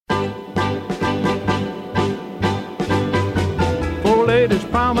ladies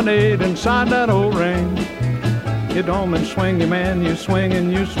promenade inside that old ring. Get home and swing, you man, you swing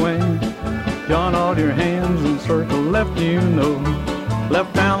and you swing. Join all your hands and circle left, you know.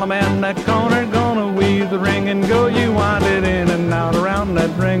 Left down the man that corner, gonna weave the ring and go. You wind it in and out around that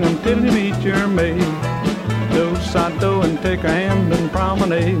ring until you meet your maid. Go side do and take a hand and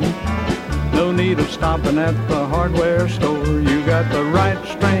promenade. No need of stopping at the hardware store. You got the right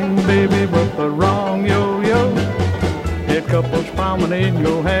string, baby, but the wrong yo-yo. Head couples promenade,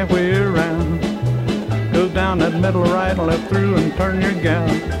 go halfway around. Go down that middle right, left through and turn your gown.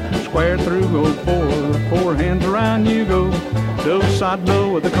 Square through, go four hands around you go. Do side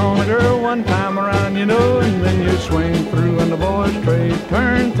do with the corner girl one time around, you know, and then you swing through and the boys trade,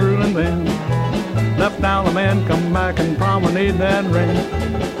 turn through and then left down the man, come back and promenade that ring.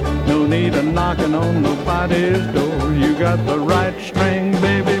 No need of knocking on nobody's door. You got the right string,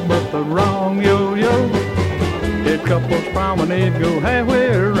 baby, but the wrong yo-yo. Head couples promenade, go halfway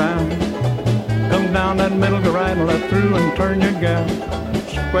around. Come down that middle, go right and left through and turn your gown.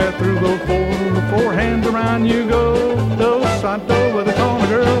 Square through, go four hands around you go. Do side do with the corner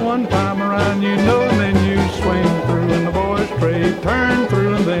girl one time around, you know, and then you swing through and the boys trade, turn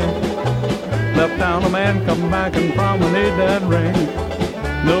through and then left down the man, come back and promenade that ring.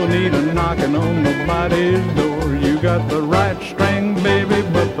 No need of knocking on nobody's door. You got the right string, baby,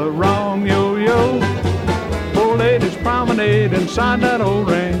 but the wrong yo-yo. Four ladies promenade inside that old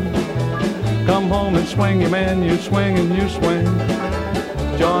ring. Come home and swing, you man, you swing and you swing.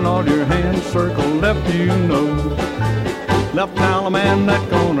 Join all your hands, circle left, you know. Left now, the man that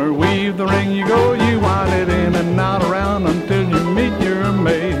corner, weave the ring, you go. You wind it in and out around until you meet your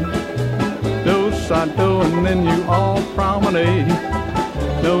maid. Do side do and then you all promenade.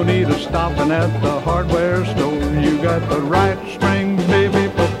 No need of stopping at the hardware store. You got the right string,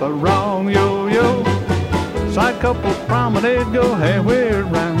 baby, but the wrong yo-yo. Side couples promenade, go halfway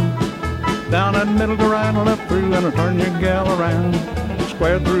around. Down that middle, go right and left through and turn your gal around.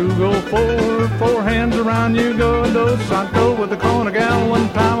 Square through, go four hands around you go. Do side go with the corner gal one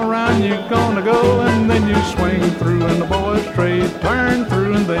time around you gonna go. And then you swing through and the boys trade, turn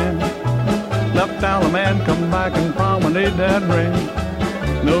through and then left down the man, come back and promenade that ring.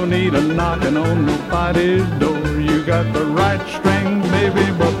 No need of knocking on nobody's door. You got the right string, baby,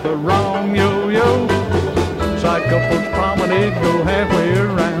 but the wrong yo-yo. Side couples promenade, go halfway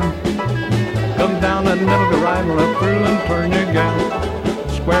around. Come down that middle, go right and left through and turn your gown.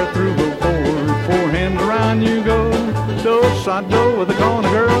 Square through, go four hands around you go. Do side do with the corner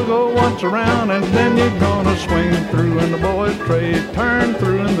girl, go once around, and then you're gonna swing through and the boys trade, turn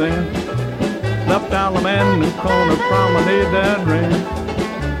through and then left down the man in the corner, promenade that ring.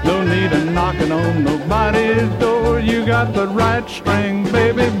 No need of knocking on nobody's door. You got the right string,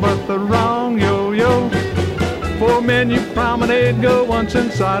 baby, but the wrong yo-yo. Four men you promenade, go once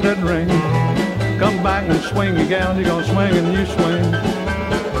inside that ring. Come back and swing your gal, you're gonna swing and you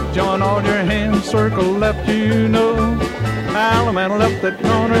swing. Join all your hands, circle left, you know. Allemande left that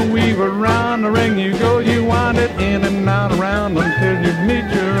corner, weave around the ring you go. You wind it in and out around until you meet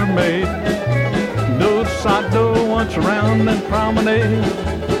your maid. Do side do once around and promenade.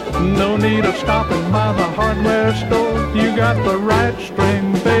 No need of stopping by the hardware store. You got the right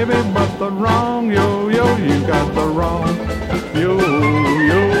string, baby,